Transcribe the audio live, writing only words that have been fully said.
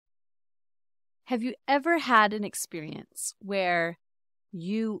Have you ever had an experience where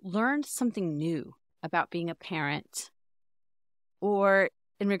you learned something new about being a parent or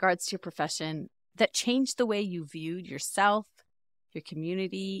in regards to your profession that changed the way you viewed yourself, your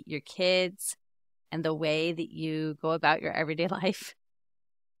community, your kids, and the way that you go about your everyday life?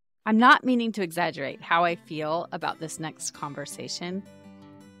 I'm not meaning to exaggerate how I feel about this next conversation,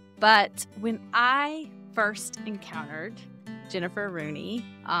 but when I first encountered Jennifer Rooney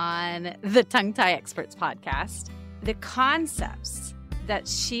on the Tongue Tie Experts podcast, the concepts that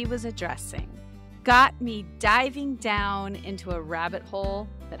she was addressing got me diving down into a rabbit hole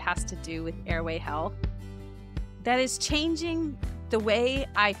that has to do with airway health that is changing the way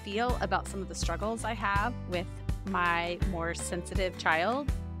I feel about some of the struggles I have with my more sensitive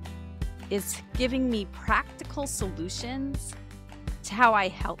child, is giving me practical solutions to how I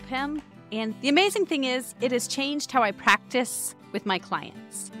help him. And the amazing thing is, it has changed how I practice with my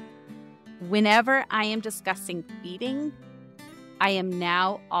clients. Whenever I am discussing feeding, I am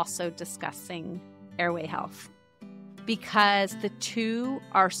now also discussing airway health because the two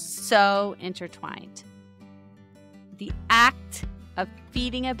are so intertwined. The act of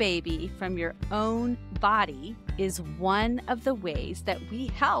feeding a baby from your own body is one of the ways that we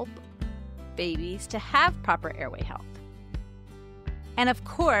help babies to have proper airway health. And of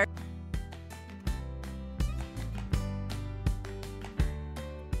course,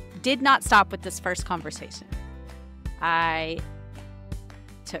 did not stop with this first conversation. I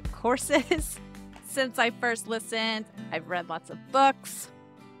took courses since I first listened. I've read lots of books.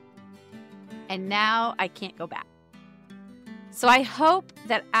 And now I can't go back. So I hope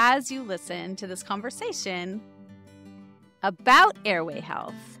that as you listen to this conversation about airway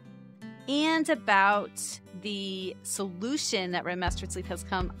health and about the solution that ReMastered Sleep has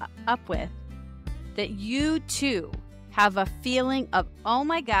come up with, that you too have a feeling of, oh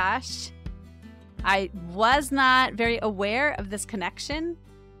my gosh, I was not very aware of this connection.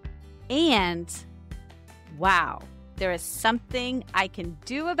 And wow, there is something I can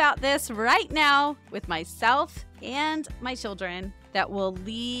do about this right now with myself and my children that will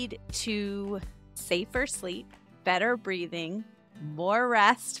lead to safer sleep, better breathing, more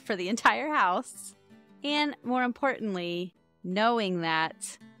rest for the entire house, and more importantly, knowing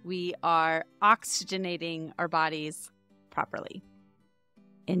that we are oxygenating our bodies properly.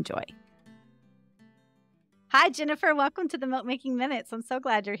 Enjoy. Hi, Jennifer. Welcome to the Milk Making Minutes. I'm so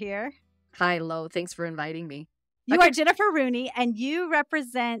glad you're here. Hi, Lo. Thanks for inviting me. You are Jennifer Rooney, and you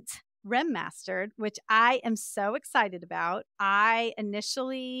represent ReMastered, which I am so excited about. I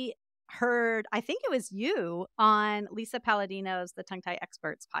initially heard, I think it was you on Lisa Palladino's The Tongue Tie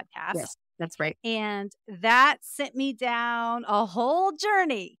Experts podcast. Yes, that's right. And that sent me down a whole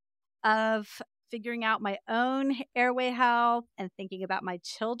journey of figuring out my own airway health and thinking about my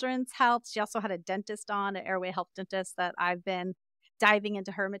children's health. She also had a dentist on, an airway health dentist, that I've been diving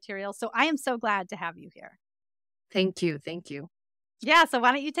into her material. So I am so glad to have you here. Thank you. Thank you. Yeah. So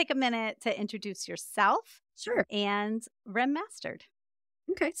why don't you take a minute to introduce yourself? Sure. And ReMastered.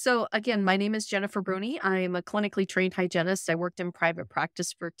 Okay. So again, my name is Jennifer Rooney. I'm a clinically trained hygienist. I worked in private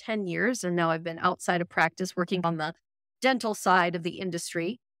practice for 10 years, and now I've been outside of practice working on the dental side of the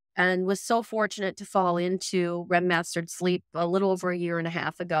industry, and was so fortunate to fall into ReMastered Sleep a little over a year and a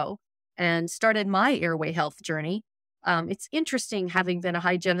half ago and started my airway health journey. It's interesting, having been a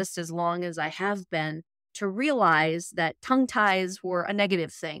hygienist as long as I have been, to realize that tongue ties were a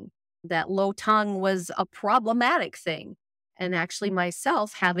negative thing, that low tongue was a problematic thing. And actually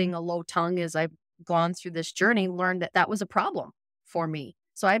myself, having a low tongue as I've gone through this journey, learned that that was a problem for me.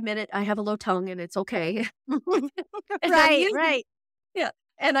 So I admit it, I have a low tongue and it's okay. Right. Yeah.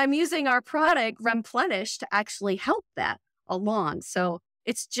 And I'm using our product, ReMplenish, to actually help that along. So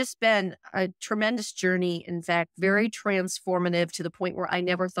it's just been a tremendous journey. In fact, very transformative, to the point where I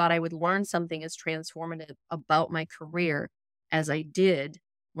never thought I would learn something as transformative about my career as I did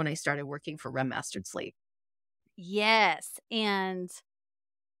when I started working for ReMastered Sleep. Yes. And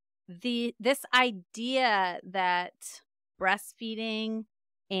this idea that breastfeeding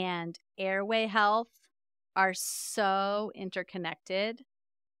and airway health are so interconnected,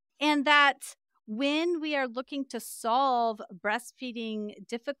 and that when we are looking to solve breastfeeding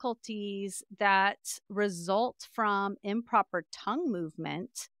difficulties that result from improper tongue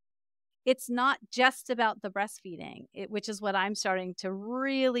movement, it's not just about the breastfeeding, which is what I'm starting to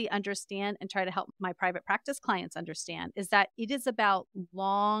really understand and try to help my private practice clients understand, is that it is about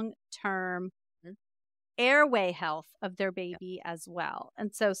long-term airway health of their baby as well.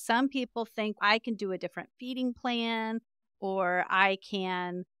 And so some people think I can do a different feeding plan, or I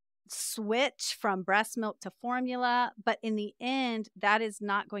can switch from breast milk to formula, but in the end, that is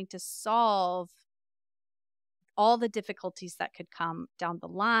not going to solve all the difficulties that could come down the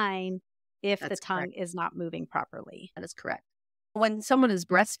line if the That's tongue correct. is not moving properly. That is correct. When someone is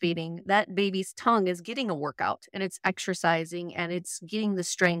breastfeeding, that baby's tongue is getting a workout and it's exercising and it's getting the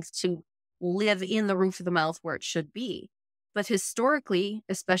strength to live in the roof of the mouth where it should be. But historically,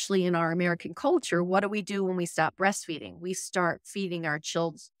 especially in our American culture, what do we do when we stop breastfeeding? We start feeding our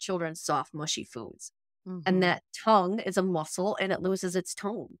children soft, mushy foods. And that tongue is a muscle and it loses its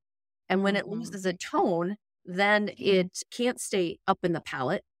tone. And when it loses a tone, then it can't stay up in the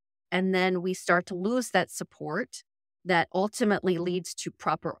palate. And then we start to lose that support that ultimately leads to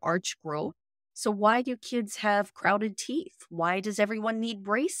proper arch growth. So why do kids have crowded teeth? Why does everyone need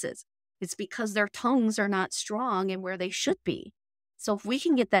braces? It's because their tongues are not strong and where they should be. So if we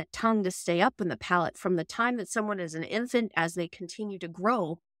can get that tongue to stay up in the palate from the time that someone is an infant as they continue to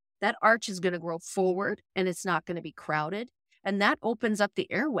grow, that arch is going to grow forward and it's not going to be crowded. And that opens up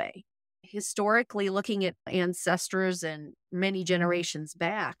the airway. Historically, looking at ancestors and many generations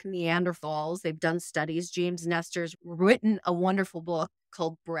back, Neanderthals, they've done studies. James Nestor's written a wonderful book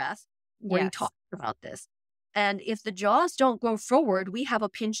called Breath, where he talks about this. And if the jaws don't go forward, we have a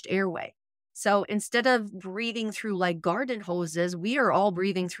pinched airway. So instead of breathing through like garden hoses, we are all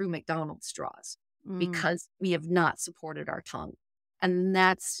breathing through McDonald's straws because we have not supported our tongue. And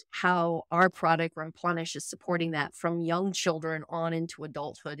that's how our product, ReMplenish, is supporting that from young children on into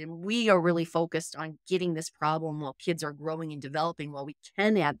adulthood. And we are really focused on getting this problem while kids are growing and developing, while we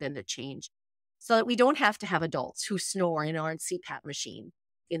can add them to change, so that we don't have to have adults who snore and are on CPAP machine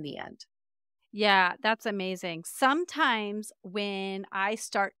in the end. Yeah, that's amazing. Sometimes when I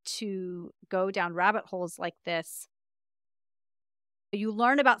start to go down rabbit holes like this, you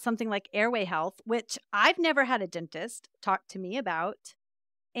learn about something like airway health, which I've never had a dentist talk to me about.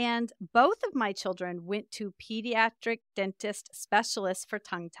 And both of my children went to pediatric dentist specialists for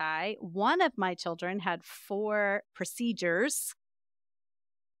tongue tie. One of my children had 4 procedures.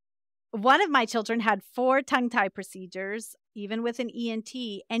 One of my children had 4 tongue tie procedures, even with an ENT,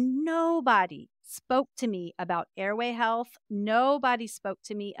 and nobody spoke to me about airway health. Nobody spoke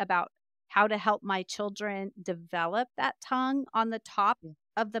to me about how to help my children develop that tongue on the top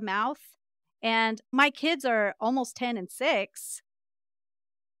of the mouth. And my kids are almost 10 and 6.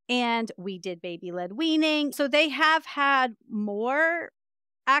 And we did baby-led weaning. So they have had more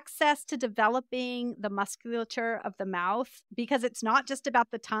access to developing the musculature of the mouth, because it's not just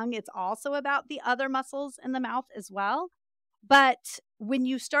about the tongue, it's also about the other muscles in the mouth as well. But when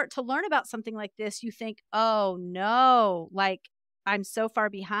you start to learn about something like this, you think, oh no, like I'm so far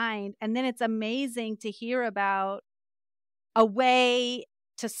behind. And then it's amazing to hear about a way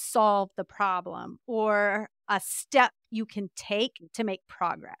to solve the problem or a step you can take to make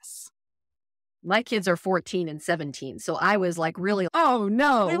progress. My kids are 14 and 17. So I was like, really, oh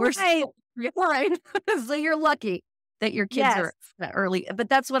no, we're right. So you're lucky that your kids are that early. But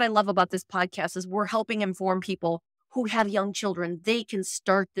that's what I love about this podcast is we're helping inform people who have young children. They can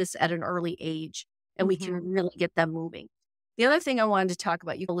start this at an early age and we can really get them moving. The other thing I wanted to talk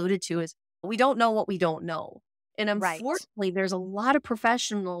about, you alluded to, is we don't know what we don't know. And unfortunately, there's a lot of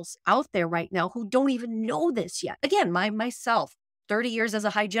professionals out there right now who don't even know this yet. Again, myself, 30 years as a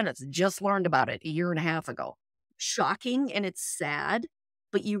hygienist, just learned about it a year and a half ago. Shocking and it's sad,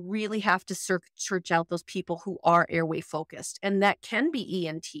 but you really have to search out those people who are airway focused. And that can be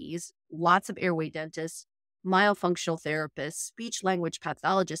ENTs, lots of airway dentists, myofunctional therapists, speech language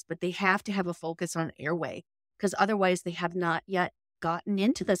pathologists, but they have to have a focus on airway because otherwise they have not yet gotten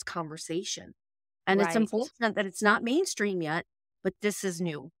into this conversation. And it's unfortunate that it's not mainstream yet, but this is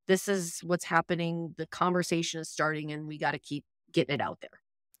new. This is what's happening. The conversation is starting and we got to keep getting it out there.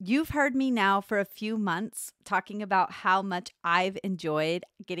 You've heard me now for a few months talking about how much I've enjoyed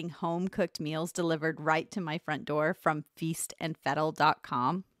getting home cooked meals delivered right to my front door from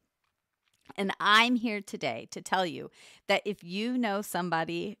feastandfettle.com. And I'm here today to tell you that if you know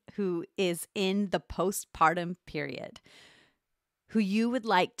somebody who is in the postpartum period, who you would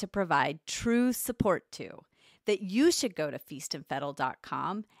like to provide true support to, that you should go to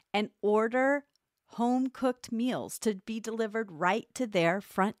feastandfettle.com and order home-cooked meals to be delivered right to their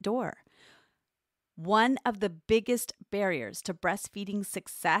front door. One of the biggest barriers to breastfeeding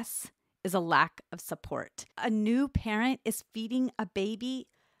success is a lack of support. A new parent is feeding a baby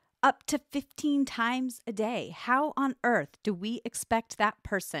up to 15 times a day. How on earth do we expect that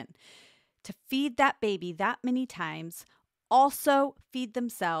person to feed that baby that many times, also feed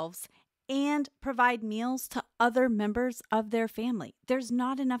themselves, and provide meals to other members of their family? There's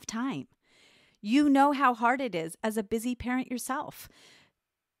not enough time. You know how hard it is as a busy parent yourself.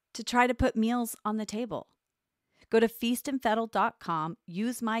 to try to put meals on the table. Go to feastandfettle.com,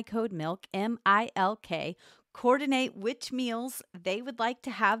 use my code MILK, MILK, coordinate which meals they would like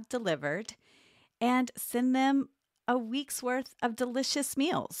to have delivered, and send them a week's worth of delicious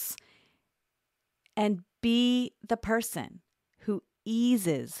meals. And be the person who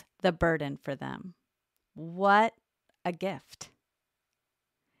eases the burden for them. What a gift.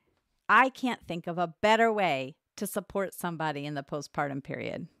 I can't think of a better way to support somebody in the postpartum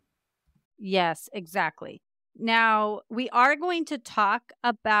period. Yes, exactly. Now, we are going to talk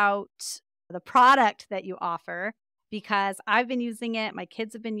about the product that you offer because I've been using it, my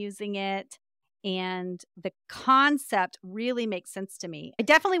kids have been using it, and the concept really makes sense to me. I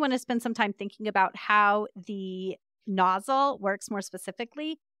definitely want to spend some time thinking about how the nozzle works more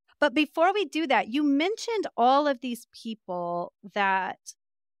specifically. But before we do that, you mentioned all of these people that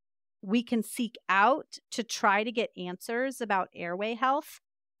we can seek out to try to get answers about airway health.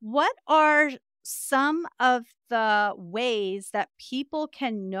 What are some of the ways that people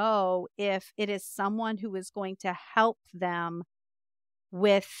can know if it is someone who is going to help them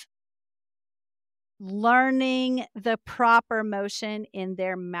with learning the proper motion in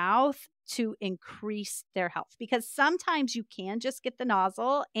their mouth to increase their health? Because sometimes you can just get the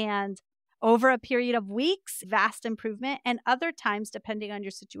nozzle and over a period of weeks, vast improvement. And other times, depending on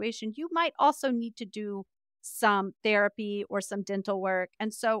your situation, you might also need to do some therapy or some dental work.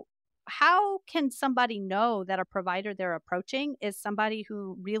 And so how can somebody know that a provider they're approaching is somebody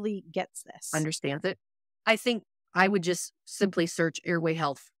who really gets this? Understands it. I think I would just simply search airway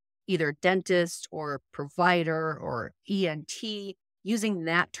health, either dentist or provider or ENT. Using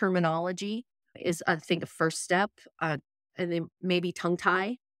that terminology is, I think, a first step. And then maybe tongue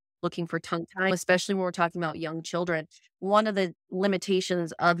tie, looking for tongue tie, especially when we're talking about young children. One of the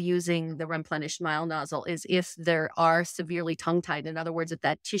limitations of using the ReMplenish nozzle is if there are severely tongue tied. In other words, if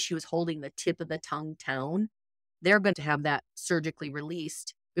that tissue is holding the tip of the tongue down, they're going to have that surgically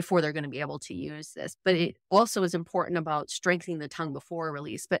released before they're going to be able to use this. But it also is important about strengthening the tongue before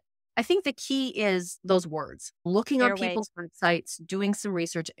release. But I think the key is those words, looking on people's websites, doing some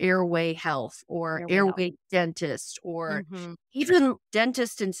research, airway health or airway dentist, or even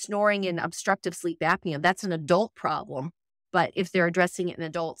dentist and snoring and obstructive sleep apnea. That's an adult problem. But if they're addressing it in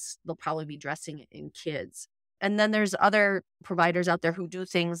adults, they'll probably be addressing it in kids. And then there's other providers out there who do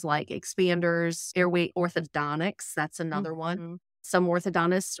things like expanders, airway orthodontics. That's another one. Some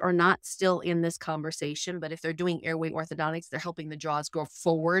orthodontists are not still in this conversation, but if they're doing airway orthodontics, they're helping the jaws go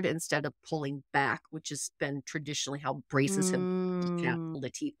forward instead of pulling back, which has been traditionally how braces have pulled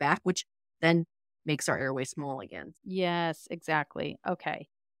the teeth back, which then makes our airway small again. Yes, exactly. Okay.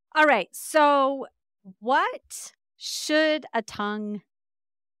 All right. So what should a tongue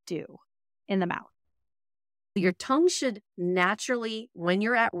do in the mouth? Your tongue should naturally, when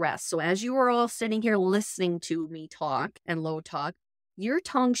you're at rest, so as you are all sitting here listening to me talk and low talk, your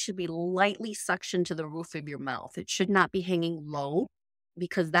tongue should be lightly suctioned to the roof of your mouth. It should not be hanging low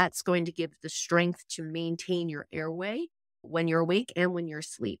because that's going to give the strength to maintain your airway when you're awake and when you're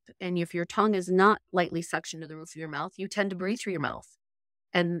asleep. And if your tongue is not lightly suctioned to the roof of your mouth, you tend to breathe through your mouth.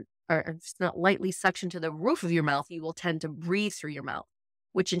 And or if it's not lightly suctioned to the roof of your mouth, you will tend to breathe through your mouth,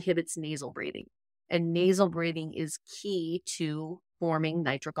 which inhibits nasal breathing. And nasal breathing is key to forming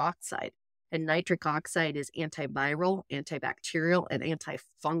nitric oxide. And nitric oxide is antiviral, antibacterial, and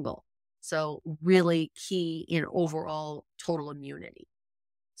antifungal. So really key in overall total immunity.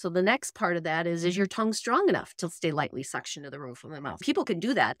 So the next part of that is your tongue strong enough to stay lightly suctioned to the roof of the mouth? People can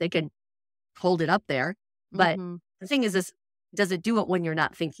do that. They can hold it up there. But the thing is this, does it do it when you're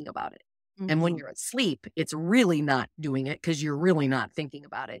not thinking about it? And when you're asleep, it's really not doing it because you're really not thinking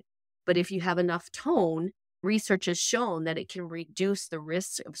about it. But if you have enough tone, research has shown that it can reduce the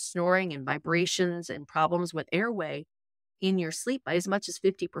risks of snoring and vibrations and problems with airway in your sleep by as much as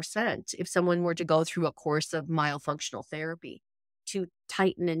 50% if someone were to go through a course of myofunctional therapy to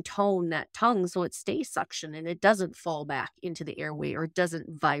tighten and tone that tongue so it stays suction and it doesn't fall back into the airway or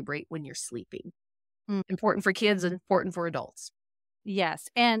doesn't vibrate when you're sleeping. Important for kids and important for adults. Yes.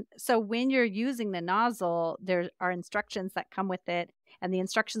 And so when you're using the nozzle, there are instructions that come with it. And the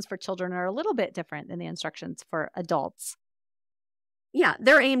instructions for children are a little bit different than the instructions for adults. Yeah,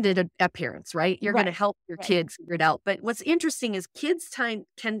 they're aimed at parents, right? You're going to help your kid figure it out. But what's interesting is kids can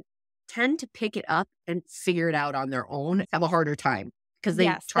tend to pick it up and figure it out on their own, have a harder time because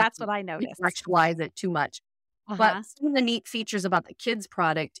they that's what I noticed. Contextualize it too much. But some of the neat features about the kids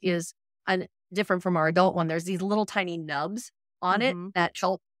product is different from our adult one. There's these little tiny nubs on it that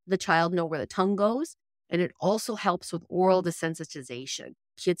help the child know where the tongue goes. And it also helps with oral desensitization.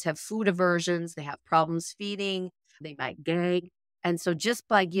 Kids have food aversions. They have problems feeding. They might gag. And so just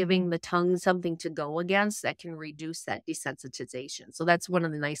by giving the tongue something to go against, that can reduce that desensitization. So that's one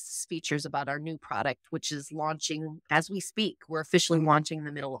of the nice features about our new product, which is launching as we speak. We're officially launching in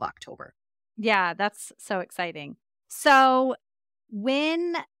the middle of October. Yeah, that's so exciting. So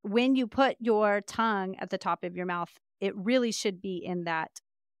when you put your tongue at the top of your mouth, it really should be in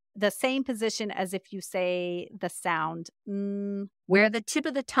the same position as if you say the sound. Where the tip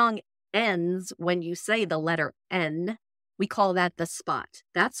of the tongue ends when you say the letter N, we call that the spot.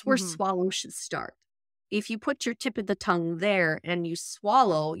 That's where swallow should start. If you put your tip of the tongue there and you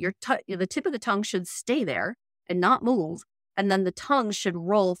swallow, the tip of the tongue should stay there and not move. And then the tongue should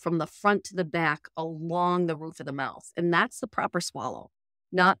roll from the front to the back along the roof of the mouth. And that's the proper swallow.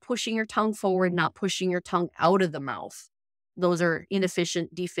 Not pushing your tongue forward, not pushing your tongue out of the mouth. Those are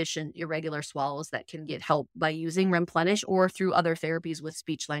inefficient, deficient, irregular swallows that can get help by using ReMplenish or through other therapies with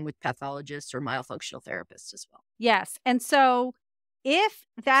speech language pathologists or myofunctional therapists as well. Yes. And so if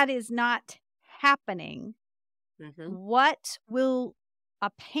that is not happening, what will a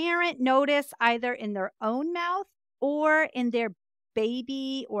parent notice either in their own mouth or in their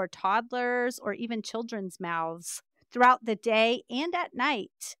baby or toddlers or even children's mouths throughout the day and at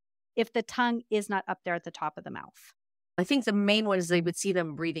night if the tongue is not up there at the top of the mouth? I think the main one is they would see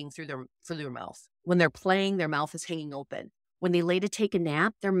them breathing through their mouth. When they're playing, their mouth is hanging open. When they lay to take a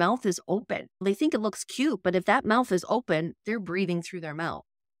nap, their mouth is open. They think it looks cute, but if that mouth is open, they're breathing through their mouth.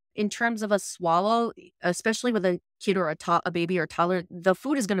 In terms of a swallow, especially with a kid or a baby or toddler, the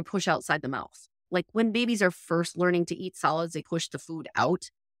food is going to push outside the mouth. Like when babies are first learning to eat solids, they push the food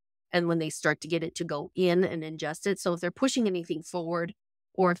out. And when they start to get it to go in and ingest it. So if they're pushing anything forward,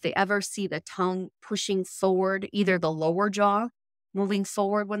 or if they ever see the tongue pushing forward, either the lower jaw moving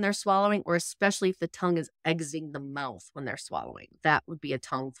forward when they're swallowing, or especially if the tongue is exiting the mouth when they're swallowing, that would be a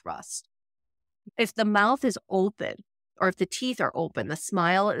tongue thrust. If the mouth is open, or if the teeth are open, the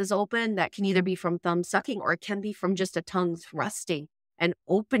smile is open, that can either be from thumb sucking or it can be from just a tongue thrusting and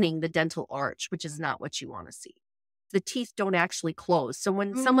opening the dental arch, which is not what you want to see. The teeth don't actually close. So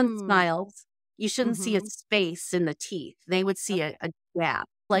when someone smiles, you shouldn't see a space in the teeth. They would see a gap,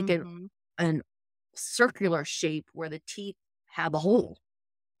 like a circular shape where the teeth have a hole.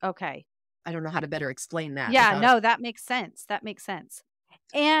 Okay. I don't know how to better explain that. Yeah, no, that makes sense. That makes sense.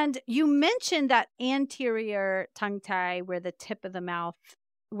 And you mentioned that anterior tongue tie where the tip of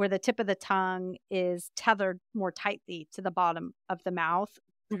the tongue is tethered more tightly to the bottom of the mouth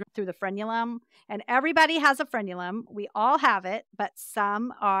through the frenulum. And everybody has a frenulum. We all have it, but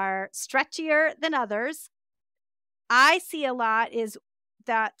some are stretchier than others. I see a lot is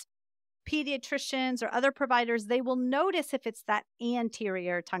that pediatricians or other providers, they will notice if it's that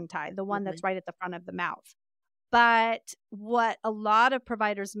anterior tongue tie, the one that's right at the front of the mouth. But what a lot of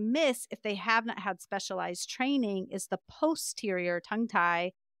providers miss if they have not had specialized training is the posterior tongue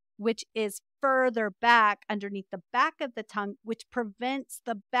tie, which is further back underneath the back of the tongue, which prevents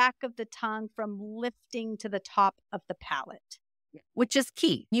the back of the tongue from lifting to the top of the palate. Which is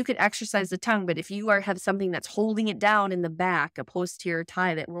key. You could exercise the tongue, but if you have something that's holding it down in the back, a posterior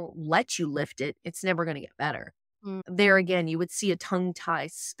tie that won't let you lift it, it's never going to get better. There again, you would see a tongue tie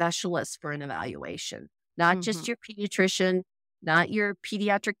specialist for an evaluation, not just your pediatrician, not your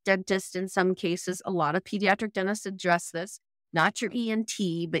pediatric dentist in some cases. A lot of pediatric dentists address this. Not your ENT,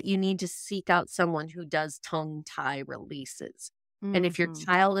 but you need to seek out someone who does tongue tie releases. And if your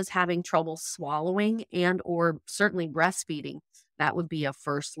child is having trouble swallowing and or certainly breastfeeding, that would be a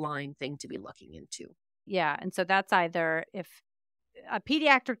first line thing to be looking into. Yeah. And so that's either if a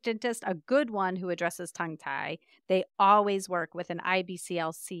pediatric dentist, a good one who addresses tongue tie, they always work with an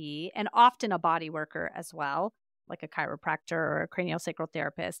IBCLC and often a body worker as well, like a chiropractor or a craniosacral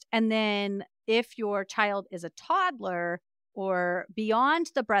therapist. And then if your child is a toddler, or beyond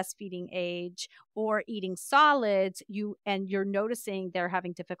the breastfeeding age or eating solids, you're noticing they're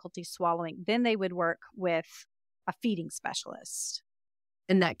having difficulty swallowing, then they would work with a feeding specialist.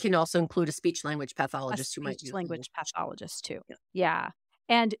 And that can also include a speech language pathologist who might speech language pathologist too. Yeah.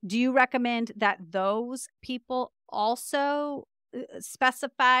 And do you recommend that those people also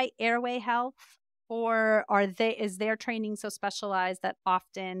specify airway health, or is their training so specialized that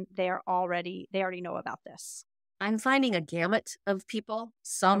often they already know about this? I'm finding a gamut of people.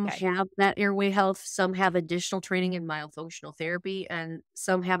 Some have that airway health, some have additional training in myofunctional therapy, and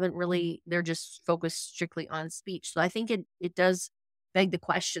some haven't really, they're just focused strictly on speech. So I think it does beg the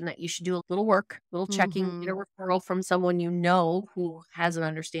question that you should do a little work, a little checking, get a referral from someone you know who has an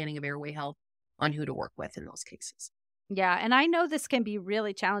understanding of airway health on who to work with in those cases. Yeah, and I know this can be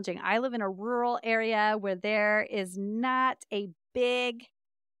really challenging. I live in a rural area where there is not a big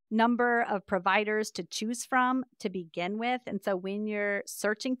number of providers to choose from to begin with. And so when you're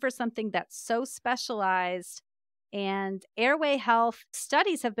searching for something that's so specialized, and airway health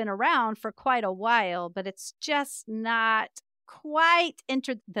studies have been around for quite a while, but it's just not quite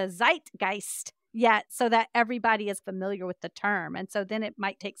entered the zeitgeist yet so that everybody is familiar with the term. And so then it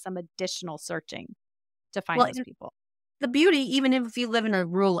might take some additional searching to find those people. The beauty, even if you live in a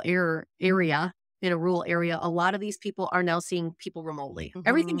rural area, a lot of these people are now seeing people remotely. Mhm.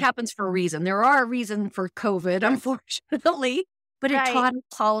 Everything happens for a reason. There are a reason for COVID, unfortunately, but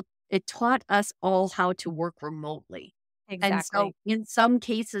it taught us all how to work remotely. Exactly. And so in some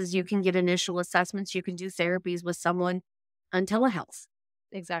cases, you can get initial assessments. You can do therapies with someone on telehealth.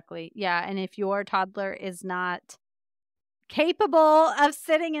 Exactly. Yeah. And if your toddler is not capable of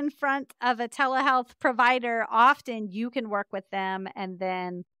sitting in front of a telehealth provider, often you can work with them and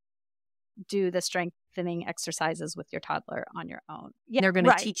then do the strengthening exercises with your toddler on your own. Yeah, they're going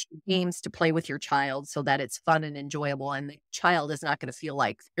to teach you games to play with your child so that it's fun and enjoyable, and the child is not going to feel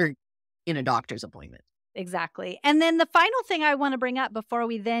like they're in a doctor's appointment. Exactly. And then the final thing I want to bring up before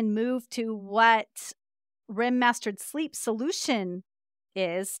we then move to what ReMastered Sleep solution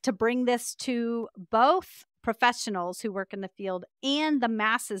is to bring this to both professionals who work in the field and the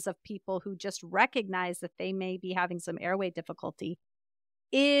masses of people who just recognize that they may be having some airway difficulty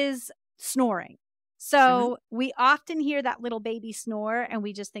is snoring. So we often hear that little baby snore and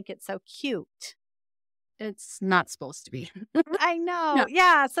we just think it's so cute. It's not supposed to be. I know.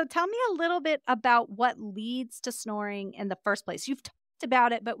 Yeah. So tell me a little bit about what leads to snoring in the first place. You've talked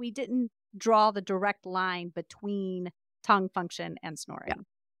about it, but we didn't draw the direct line between tongue function and snoring. Yeah.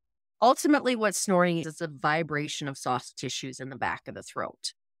 Ultimately, what snoring is a vibration of soft tissues in the back of the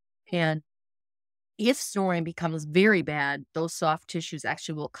throat. And if snoring becomes very bad, those soft tissues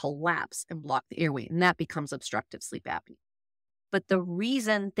actually will collapse and block the airway, and that becomes obstructive sleep apnea. But the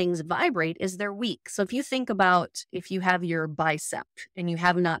reason things vibrate is they're weak. So if you think about if you have your bicep and you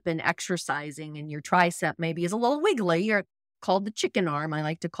have not been exercising and your tricep maybe is a little wiggly, you're called the chicken arm, I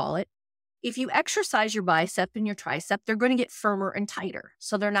like to call it. If you exercise your bicep and your tricep, they're going to get firmer and tighter.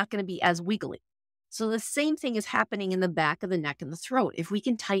 So they're not going to be as wiggly. So the same thing is happening in the back of the neck and the throat. If we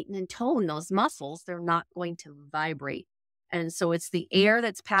can tighten and tone those muscles, they're not going to vibrate. And so it's the air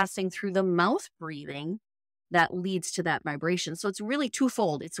that's passing through the mouth breathing that leads to that vibration. So it's really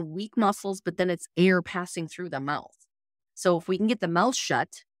twofold. It's weak muscles, but then it's air passing through the mouth. So if we can get the mouth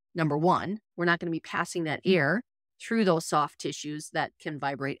shut, number one, we're not going to be passing that air through those soft tissues that can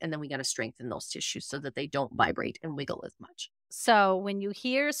vibrate. And then we got to strengthen those tissues so that they don't vibrate and wiggle as much. So when you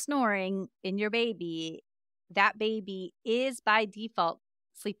hear snoring in your baby, that baby is by default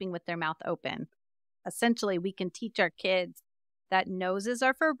sleeping with their mouth open. Essentially, we can teach our kids that noses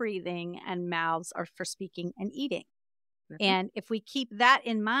are for breathing and mouths are for speaking and eating. And if we keep that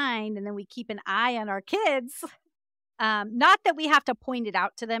in mind and then we keep an eye on our kids, not that we have to point it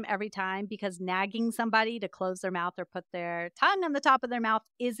out to them every time, because nagging somebody to close their mouth or put their tongue on the top of their mouth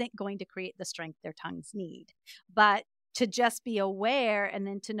isn't going to create the strength their tongues need. But to just be aware and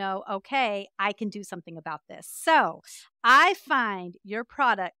then to know, okay, I can do something about this. So I find your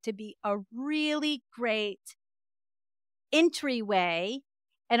product to be a really great entryway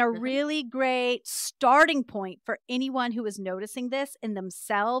and a really great starting point for anyone who is noticing this in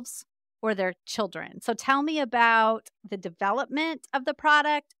themselves or their children. So tell me about the development of the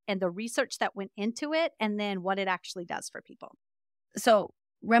product and the research that went into it, and then what it actually does for people. So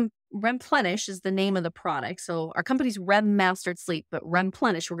ReMplenish is the name of the product. So our company's ReMastered Sleep, but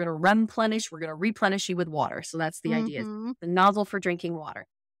ReMplenish, we're going to replenish, we're going to replenish you with water. So that's the idea, the nozzle for drinking water.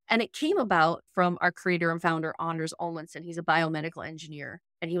 And it came about from our creator and founder, Anders Olmensen. He's a biomedical engineer,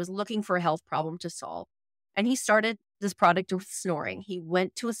 and he was looking for a health problem to solve. And he started this product with snoring. He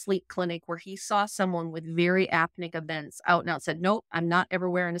went to a sleep clinic where he saw someone with very apneic events out and out, said, nope, I'm not ever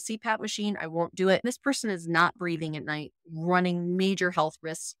wearing a CPAP machine. I won't do it. This person is not breathing at night, running major health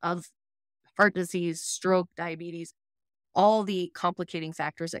risks of heart disease, stroke, diabetes, all the complicating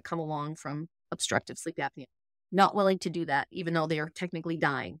factors that come along from obstructive sleep apnea. Not willing to do that, even though they are technically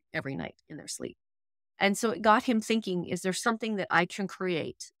dying every night in their sleep. And so it got him thinking, is there something that I can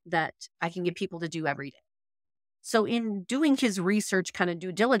create that I can get people to do every day? So in doing his research, kind of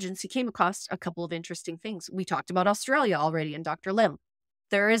due diligence, he came across a couple of interesting things. We talked about Australia already and Dr. Lim.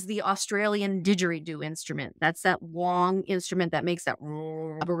 There is the Australian didgeridoo instrument. That's that long instrument that makes that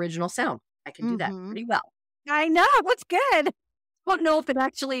Aboriginal sound. I can do that pretty well. I know. What's good? Don't know if it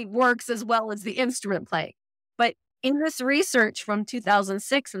actually works as well as the instrument playing. But in this research from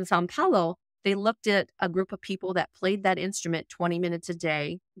 2006 in Sao Paulo, They looked at a group of people that played that instrument 20 minutes a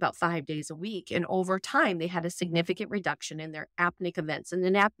day, about 5 days a week. And over time, they had a significant reduction in their apneic events. And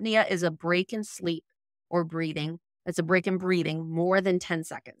an apnea is a break in sleep or breathing. It's a break in breathing more than 10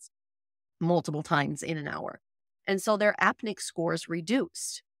 seconds, multiple times in an hour. And so their apneic scores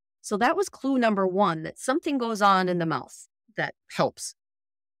reduced. So that was clue number one, that something goes on in the mouth that helps.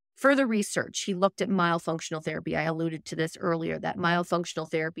 Further research, he looked at myofunctional therapy. I alluded to this earlier, that myofunctional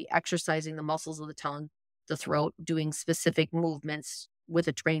therapy, exercising the muscles of the tongue, the throat, doing specific movements with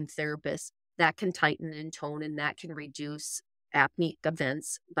a trained therapist, that can tighten and tone, and that can reduce apneic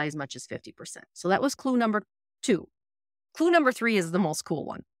events by as much as 50%. So that was clue number 2. Clue number 3 is the most cool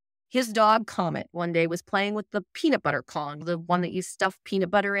one. His dog, Comet, one day was playing with the peanut butter Kong, the one that you stuff peanut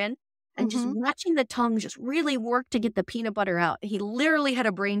butter in, and just watching the tongue just really work to get the peanut butter out. He literally had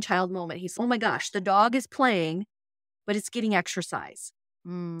a brainchild moment. He said, oh my gosh, the dog is playing, but it's getting exercise.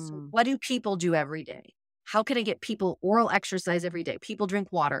 So what do people do every day? How can I get people oral exercise every day? People drink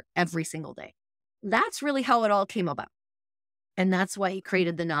water every single day. That's really how it all came about. And that's why he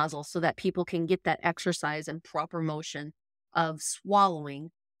created the nozzle, so that people can get that exercise and proper motion of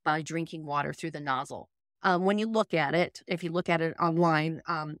swallowing by drinking water through the nozzle. When you look at it, if you look at it online,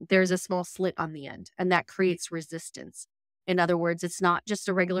 there's a small slit on the end, and that creates resistance. In other words, it's not just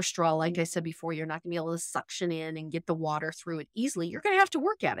a regular straw. Like I said before, you're not going to be able to suction in and get the water through it easily. You're going to have to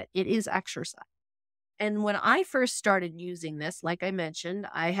work at it. It is exercise. And when I first started using this, like I mentioned,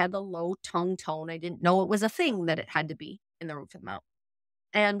 I had the low tongue tone. I didn't know it was a thing that it had to be in the roof of the mouth.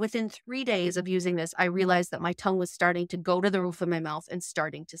 And within 3 days of using this, I realized that my tongue was starting to go to the roof of my mouth and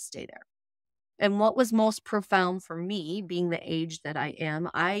starting to stay there. And what was most profound for me, being the age that I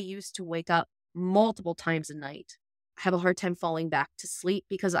am, I used to wake up multiple times a night, have a hard time falling back to sleep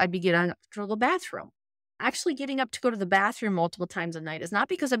because I'd be getting up to go to the bathroom. Actually, getting up to go to the bathroom multiple times a night is not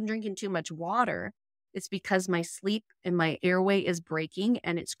because I'm drinking too much water. It's because my sleep and my airway is breaking,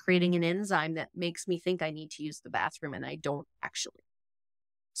 and it's creating an enzyme that makes me think I need to use the bathroom, and I don't actually.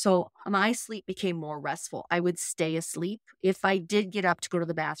 So my sleep became more restful. I would stay asleep. If I did get up to go to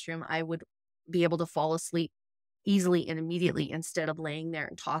the bathroom, I would be able to fall asleep easily and immediately, instead of laying there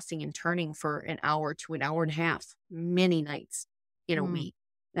and tossing and turning for an hour to an hour and a half, many nights in a week.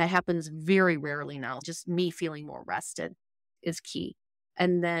 That happens very rarely now. Just me feeling more rested is key.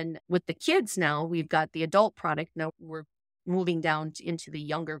 And then with the kids now, we've got the adult product. Now we're moving down into the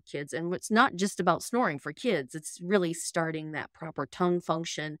younger kids. And it's not just about snoring for kids. It's really starting that proper tongue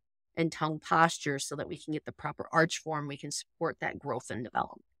function and tongue posture so that we can get the proper arch form. We can support that growth and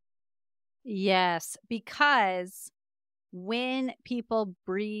development. Yes, because when people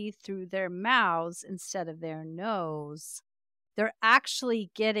breathe through their mouths instead of their nose, they're actually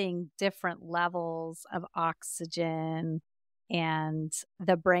getting different levels of oxygen, and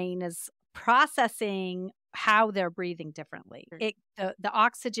the brain is processing how they're breathing differently. The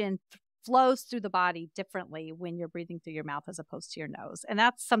oxygen flows through the body differently when you're breathing through your mouth as opposed to your nose. And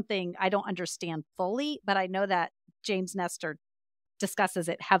that's something I don't understand fully, but I know that James Nestor discusses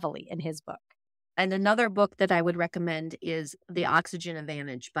it heavily in his book. And another book that I would recommend is The Oxygen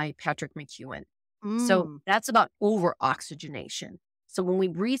Advantage by Patrick McEwen. So that's about over-oxygenation. So when we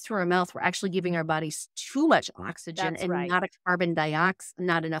breathe through our mouth, we're actually giving our bodies too much oxygen not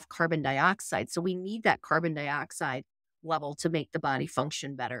enough carbon dioxide. So we need that carbon dioxide level to make the body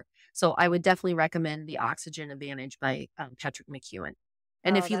function better. So I would definitely recommend The Oxygen Advantage by Patrick McEwen.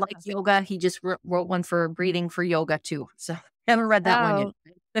 And if you like yoga, he just wrote one for breathing for yoga too. So haven't read that one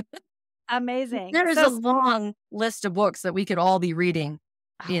yet. Amazing. There is a long list of books that we could all be reading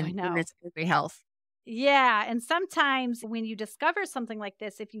in this health. Yeah. And sometimes when you discover something like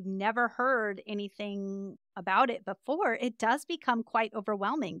this, if you've never heard anything about it before, it does become quite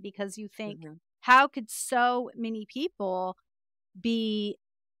overwhelming, because you think, how could so many people be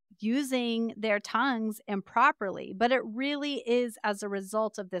using their tongues improperly? But it really is as a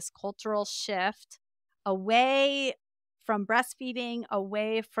result of this cultural shift away from breastfeeding,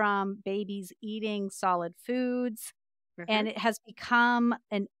 away from babies eating solid foods. And it has become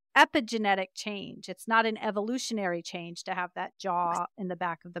an epigenetic change. It's not an evolutionary change to have that jaw in the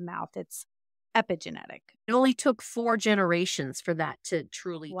back of the mouth. It's epigenetic. It only took 4 generations for that to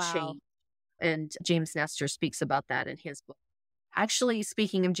truly change. And James Nestor speaks about that in his book. Actually,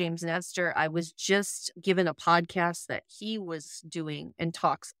 speaking of James Nestor, I was just given a podcast that he was doing and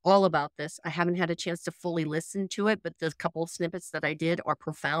talks all about this. I haven't had a chance to fully listen to it, but the couple of snippets that I did are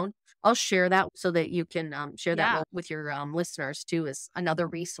profound. I'll share that so that you can share that with your listeners too, as another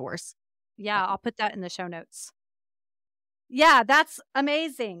resource. Yeah, I'll put that in the show notes. Yeah, that's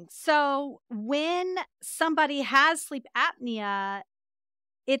amazing. So when somebody has sleep apnea,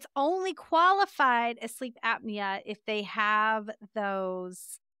 it's only qualified as sleep apnea if they have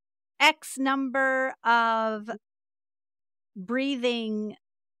those X number of breathing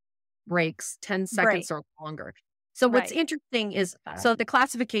breaks, 10 break. seconds or longer. So what's Right. interesting is, so the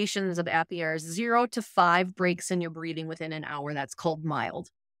classifications of apnea are 0 to 5 breaks in your breathing within an hour. That's called mild.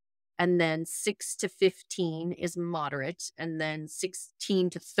 And then 6 to 15 is moderate. And then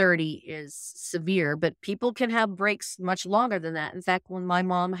 16 to 30 is severe. But people can have breaks much longer than that. In fact, when my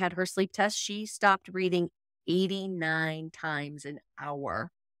mom had her sleep test, she stopped breathing 89 times an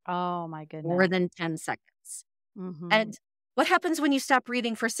hour. Oh, my goodness. More than 10 seconds. Mm-hmm. And what happens when you stop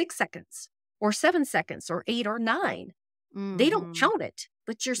breathing for 6 seconds or 7 seconds or 8 or 9? They don't count it,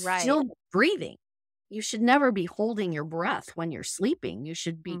 but you're still breathing. You should never be holding your breath when you're sleeping. You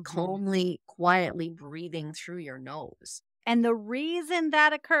should be calmly, quietly breathing through your nose. And the reason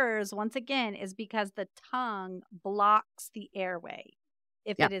that occurs, once again, is because the tongue blocks the airway.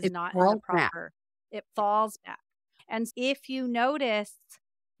 If it is not in the proper, it falls back. And if you notice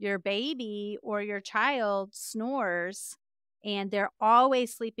your baby or your child snores and they're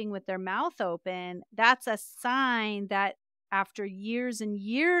always sleeping with their mouth open, that's a sign that after years and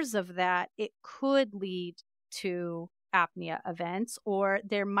years of that, it could lead to apnea events, or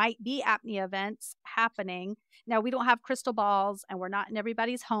there might be apnea events happening. Now, we don't have crystal balls and we're not in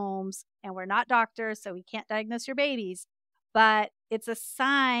everybody's homes and we're not doctors, so we can't diagnose your babies, but it's a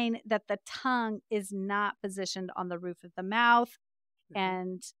sign that the tongue is not positioned on the roof of the mouth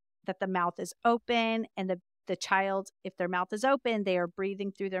and that the mouth is open, and the child, if their mouth is open, they are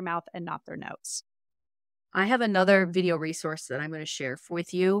breathing through their mouth and not their nose. I have another video resource that I'm going to share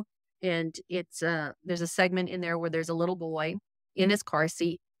with you. And it's there's a segment in there where there's a little boy in his car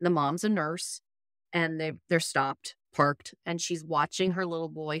seat. The mom's a nurse and they're stopped, parked, and she's watching her little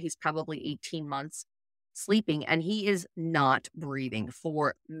boy. He's probably 18 months sleeping, and he is not breathing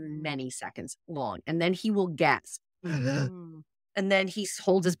for many seconds long. And then he will gasp. And then he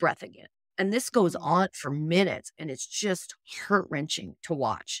holds his breath again. And this goes on for minutes, and it's just heart-wrenching to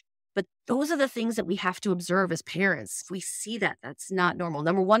watch. But those are the things that we have to observe as parents. If we see that, that's not normal.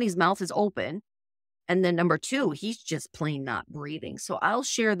 Number one, his mouth is open. And then number two, he's just plain not breathing. So I'll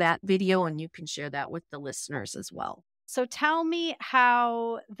share that video and you can share that with the listeners as well. So tell me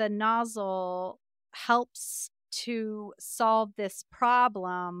how the nozzle helps to solve this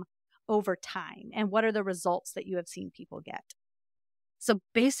problem over time, and what are the results that you have seen people get? So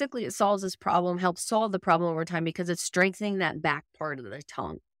basically it solves this problem, helps solve the problem over time because it's strengthening that back part of the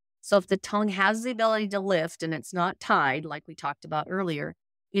tongue. So if the tongue has the ability to lift and it's not tied, like we talked about earlier,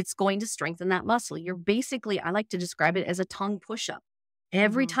 it's going to strengthen that muscle. You're basically, I like to describe it as a tongue push-up.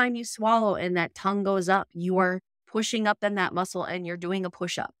 Every time you swallow and that tongue goes up, you are pushing up in that muscle and you're doing a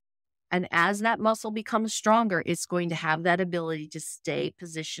push-up. And as that muscle becomes stronger, it's going to have that ability to stay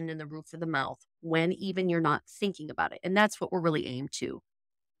positioned in the roof of the mouth when even you're not thinking about it. And that's what we're really aimed to.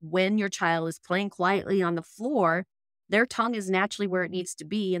 When your child is playing quietly on the floor, their tongue is naturally where it needs to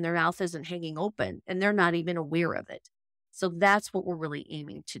be and their mouth isn't hanging open and they're not even aware of it. So that's what we're really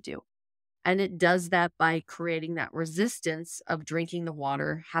aiming to do. And it does that by creating that resistance of drinking the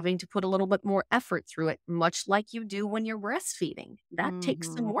water, having to put a little bit more effort through it, much like you do when you're breastfeeding. That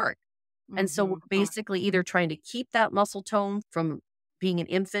takes some work. And so we're basically either trying to keep that muscle tone from being an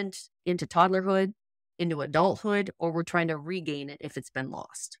infant into toddlerhood, into adulthood, or we're trying to regain it if it's been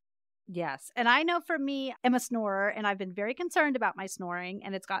lost. Yes. And I know for me, I'm a snorer and I've been very concerned about my snoring,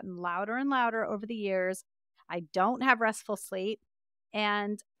 and it's gotten louder and louder over the years. I don't have restful sleep.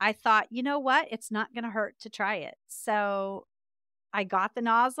 And I thought, you know what? It's not going to hurt to try it. So I got the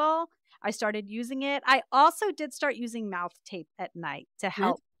nozzle. I started using it. I also did start using mouth tape at night to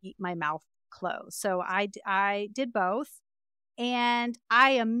help keep my mouth closed. So I did both. And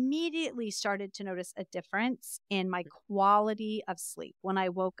I immediately started to notice a difference in my quality of sleep. When I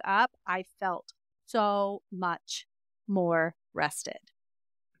woke up, I felt so much more rested.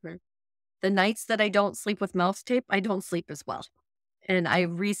 The nights that I don't sleep with mouth tape, I don't sleep as well. And I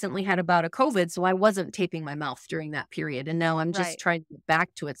recently had a bout of COVID, so I wasn't taping my mouth during that period. And now I'm just trying to get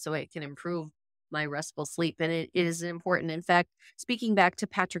back to it so it can improve my restful sleep. And it is important. In fact, speaking back to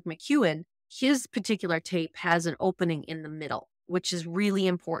Patrick McEwen, his particular tape has an opening in the middle, which is really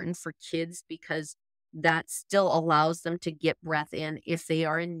important for kids because that still allows them to get breath in if they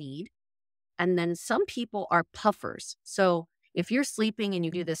are in need. And then some people are puffers. So if you're sleeping and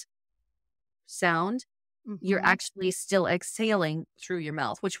you do this sound, you're actually still exhaling through your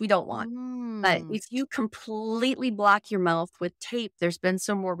mouth, which we don't want. But if you completely block your mouth with tape, there's been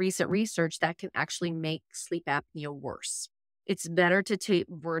some more recent research that can actually make sleep apnea worse. It's better to tape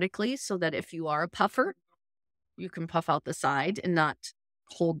vertically so that if you are a puffer, you can puff out the side and not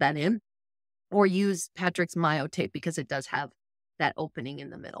hold that in, or use Patrick's Myo tape because it does have that opening in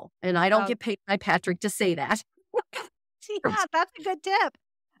the middle. And I don't get paid by Patrick to say that. Yeah, that's a good tip.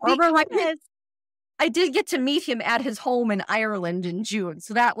 Because I did get to meet him at his home in Ireland in June.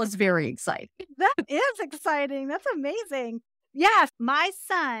 So that was very exciting. That is exciting. That's amazing. Yes, my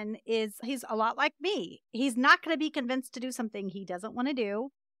son he's a lot like me. He's not going to be convinced to do something he doesn't want to do.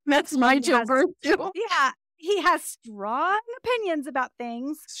 That's my children too. Yeah, he has strong opinions about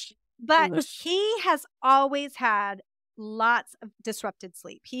things, but he has always had lots of disrupted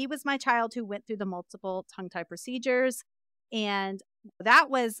sleep. He was my child who went through the multiple tongue tie procedures, and that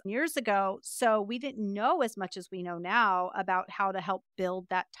was years ago. So we didn't know as much as we know now about how to help build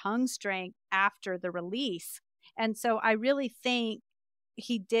that tongue strength after the release. And so I really think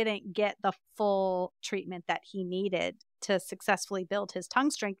he didn't get the full treatment that he needed to successfully build his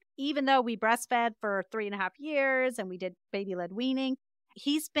tongue strength, even though we breastfed for 3.5 years and we did baby-led weaning.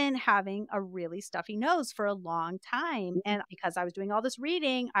 He's been having a really stuffy nose for a long time. And because I was doing all this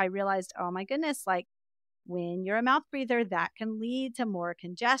reading, I realized, oh my goodness, like when you're a mouth breather, that can lead to more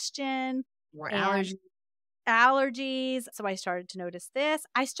congestion, more allergies. So I started to notice this.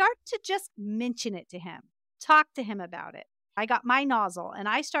 I started to just mention it to him, talk to him about it. I got my nozzle and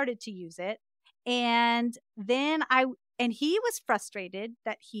I started to use it. And then he was frustrated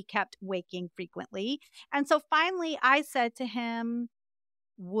that he kept waking frequently. And so finally I said to him,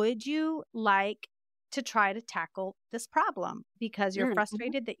 would you like to try to tackle this problem? Because you're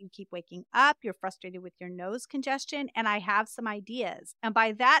frustrated that you keep waking up. You're frustrated with your nose congestion. And I have some ideas. And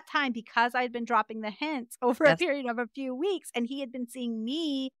by that time, because I'd been dropping the hints over a period of a few weeks and he had been seeing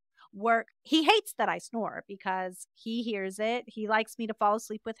me work, he hates that I snore because he hears it. He likes me to fall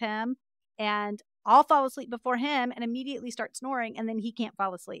asleep with him. And I'll fall asleep before him and immediately start snoring, and then he can't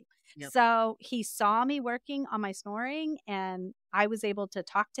fall asleep. Yep. So he saw me working on my snoring, and I was able to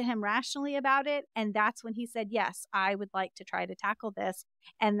talk to him rationally about it. And that's when he said, yes, I would like to try to tackle this.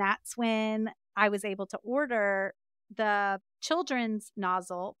 And that's when I was able to order the children's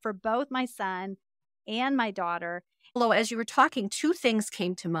nozzle for both my son and my daughter. Hello, as you were talking, two things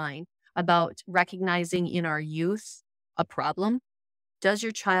came to mind about recognizing in our youth a problem. Does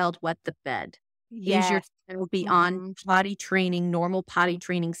your child wet the bed? Yes. Is your child beyond potty training, normal potty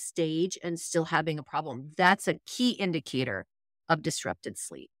training stage and still having a problem? That's a key indicator of disrupted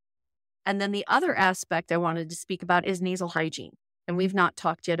sleep. And then the other aspect I wanted to speak about is nasal hygiene. And we've not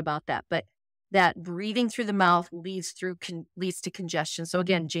talked yet about that, but that breathing through the mouth leads to congestion. So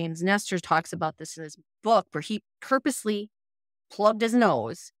again, James Nestor talks about this in his book where he purposely plugged his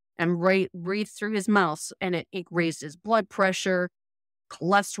nose and breathed through his mouth, and it raised his blood pressure,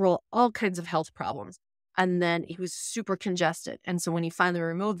 cholesterol, all kinds of health problems. And then he was super congested. And so when he finally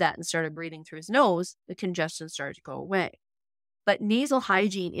removed that and started breathing through his nose, the congestion started to go away. But nasal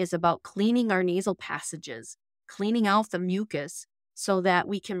hygiene is about cleaning our nasal passages, cleaning out the mucus so that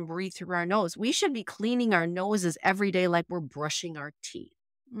we can breathe through our nose. We should be cleaning our noses every day like we're brushing our teeth.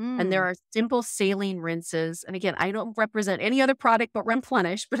 And there are simple saline rinses. And again, I don't represent any other product but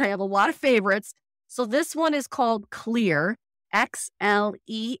ReMplenish, but I have a lot of favorites. So this one is called Xlear, Xlear,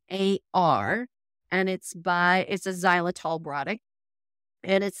 and it's a xylitol product.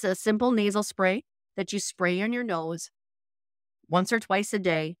 And it's a simple nasal spray that you spray on your nose once or twice a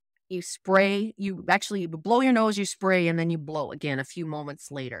day. You spray, you blow your nose, you spray, and then you blow again a few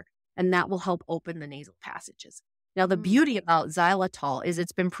moments later. And that will help open the nasal passages. Now, the beauty about xylitol is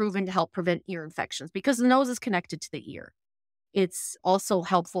it's been proven to help prevent ear infections because the nose is connected to the ear. It's also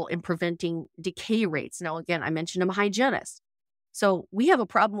helpful in preventing decay rates. Now, again, I mentioned I'm a hygienist. So we have a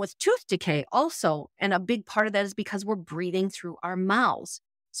problem with tooth decay also. And a big part of that is because we're breathing through our mouths.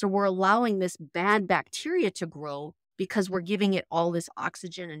 So we're allowing this bad bacteria to grow because we're giving it all this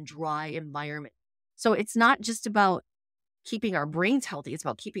oxygen and dry environment. So it's not just about keeping our brains healthy. It's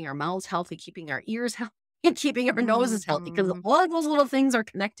about keeping our mouths healthy, keeping our ears healthy, and keeping our noses healthy because all of those little things are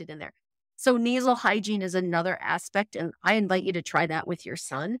connected in there. So nasal hygiene is another aspect. And I invite you to try that with your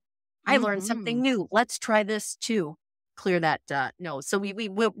son. I learned something new. Let's try this too. Clear that nose. So we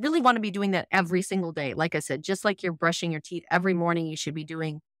really want to be doing that every single day. Like I said, just like you're brushing your teeth every morning, you should be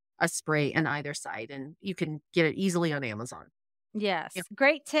doing a spray on either side, and you can get it easily on Amazon. Yes. Yeah.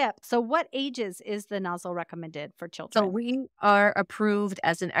 Great tip. So what ages is the nozzle recommended for children? So we are approved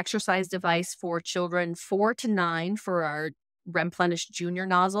as an exercise device for children 4 to 9 for our ReMplenish Junior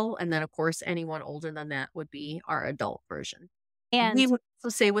nozzle. And then, of course, anyone older than that would be our adult version. And we would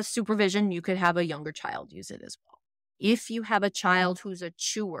also say with supervision, you could have a younger child use it as well. If you have a child who's a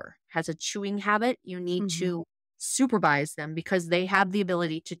chewer, has a chewing habit, you need to supervise them because they have the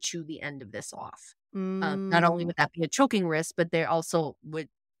ability to chew the end of this off. Not only would that be a choking risk, but they also would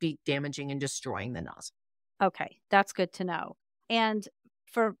be damaging and destroying the nozzle. Okay, that's good to know. And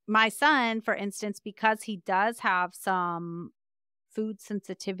for my son, for instance, because he does have some food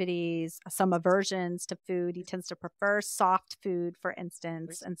sensitivities, some aversions to food, he tends to prefer soft food, for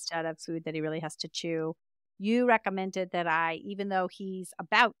instance, instead of food that he really has to chew. You recommended that even though he's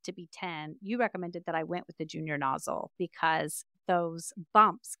about to be 10, you recommended that I went with the junior nozzle because those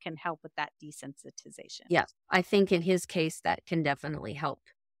bumps can help with that desensitization. Yes, I think in his case, that can definitely help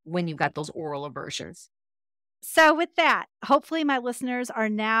when you've got those oral aversions. So with that, hopefully my listeners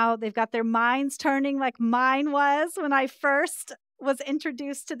they've got their minds turning like mine was when I first was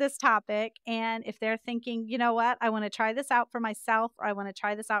introduced to this topic. And if they're thinking, you know what, I want to try this out for myself, or I want to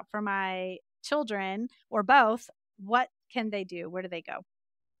try this out for my children, or both, what can they do? Where do they go?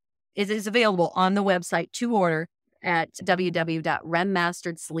 It is available on the website to order at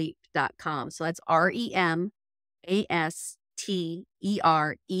www.ReMasteredsleep.com. So that's ReMastered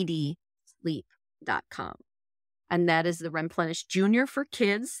sleep.com. And that is the ReMplenish Junior for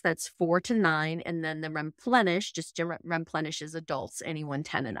kids. That's 4 to 9. And then the ReMplenish, just ReMplenish is adults, anyone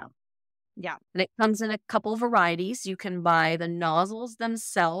 10 and up. Yeah. And it comes in a couple of varieties. You can buy the nozzles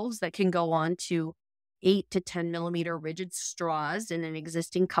themselves that can go on to 8 to 10 millimeter rigid straws in an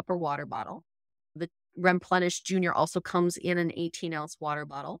existing cup or water bottle. The ReMplenish Junior also comes in an 18-ounce water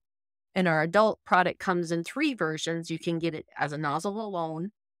bottle. And our adult product comes in 3 versions. You can get it as a nozzle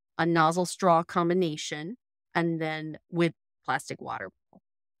alone, a nozzle straw combination, and then with plastic water bottle.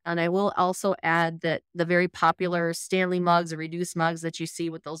 And I will also add that the very popular Stanley mugs or reduced mugs that you see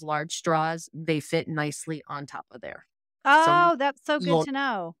with those large straws, they fit nicely on top of there. Oh, that's so good to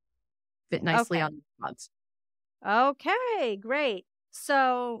know. Fit nicely on the mugs. Okay, great.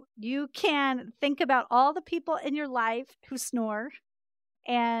 So you can think about all the people in your life who snore,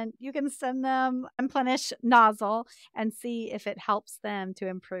 and you can send them ReMplenish Nozzle and see if it helps them to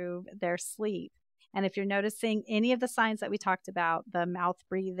improve their sleep. And if you're noticing any of the signs that we talked about, the mouth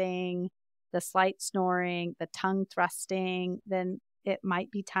breathing, the slight snoring, the tongue thrusting, then it might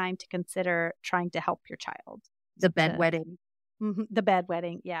be time to consider trying to help your child. The bedwetting. The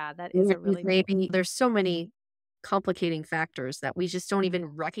bedwetting. Yeah, that is a really maybe there's so many complicating factors that we just don't even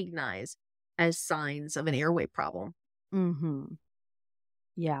recognize as signs of an airway problem.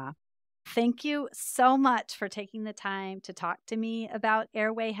 Yeah. Thank you so much for taking the time to talk to me about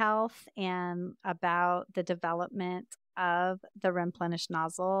airway health and about the development of the ReMplenish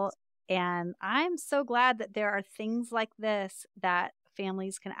Nozzle. And I'm so glad that there are things like this that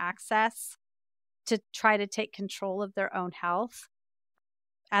families can access to try to take control of their own health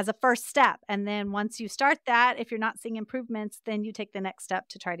as a first step. And then once you start that, if you're not seeing improvements, then you take the next step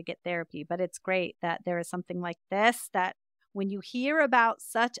to try to get therapy. But it's great that there is something like this that when you hear about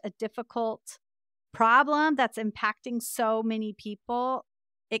such a difficult problem that's impacting so many people,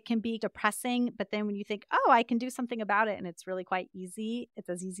 it can be depressing. But then when you think, oh, I can do something about it, and it's really quite easy, it's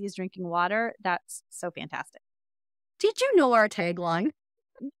as easy as drinking water, that's so fantastic. Did you know our tagline?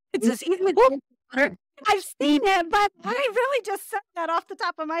 It's as easy as drinking water. I've seen it, but I really just said that off the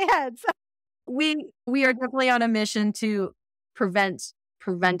top of my head. So. We are definitely on a mission to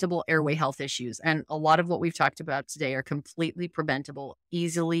preventable airway health issues. And a lot of what we've talked about today are completely preventable,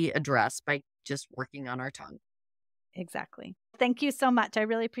 easily addressed by just working on our tongue. Exactly. Thank you so much. I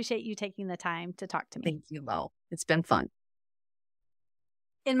really appreciate you taking the time to talk to me. Thank you, Mo. It's been fun.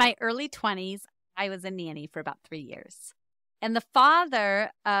 In my early 20s, I was a nanny for about 3 years. And the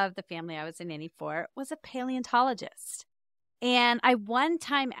father of the family I was a nanny for was a paleontologist. And I one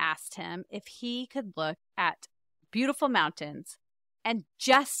time asked him if he could look at beautiful mountains and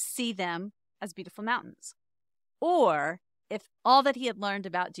just see them as beautiful mountains, or if all that he had learned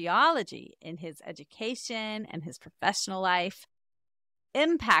about geology in his education and his professional life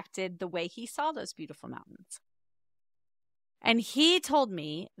impacted the way he saw those beautiful mountains. And he told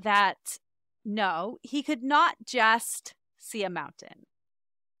me that no, he could not just see a mountain.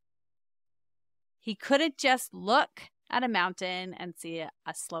 He couldn't just look at a mountain and see a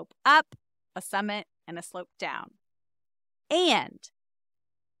slope up, a summit, and a slope down. And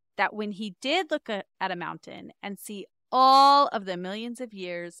that when he did look at a mountain and see all of the millions of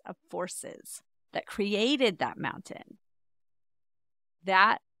years of forces that created that mountain,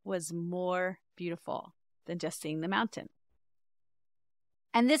 that was more beautiful than just seeing the mountain.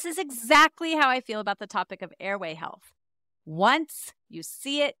 And this is exactly how I feel about the topic of airway health. Once you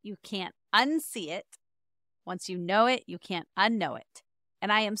see it, you can't unsee it. Once you know it, you can't unknow it.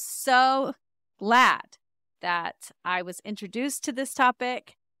 And I am so glad that I was introduced to this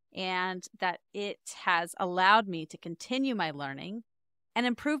topic and that it has allowed me to continue my learning and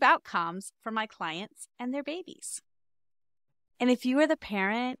improve outcomes for my clients and their babies. And if you are the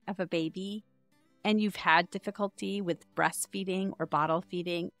parent of a baby and you've had difficulty with breastfeeding or bottle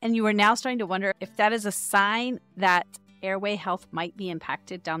feeding, and you are now starting to wonder if that is a sign that airway health might be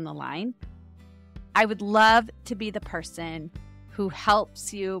impacted down the line, I would love to be the person who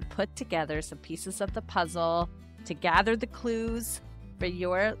helps you put together some pieces of the puzzle to gather the clues for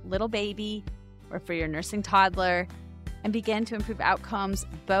your little baby or for your nursing toddler and begin to improve outcomes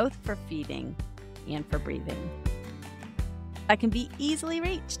both for feeding and for breathing. I can be easily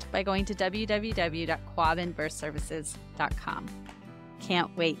reached by going to www.quavinbirthservices.com.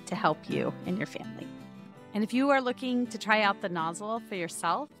 Can't wait to help you and your family. And if you are looking to try out the nozzle for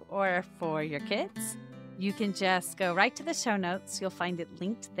yourself or for your kids, you can just go right to the show notes. You'll find it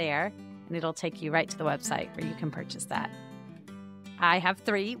linked there, and it'll take you right to the website where you can purchase that. I have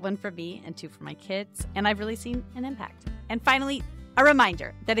 3, 1 for me and 2 for my kids, and I've really seen an impact. And finally, a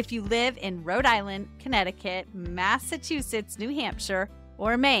reminder that if you live in Rhode Island, Connecticut, Massachusetts, New Hampshire,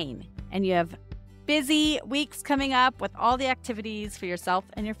 or Maine, and you have busy weeks coming up with all the activities for yourself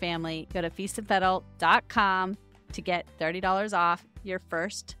and your family, go to feastandfettle.com to get $30 off your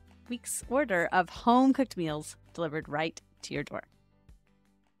first week's order of home-cooked meals delivered right to your door.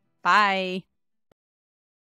 Bye.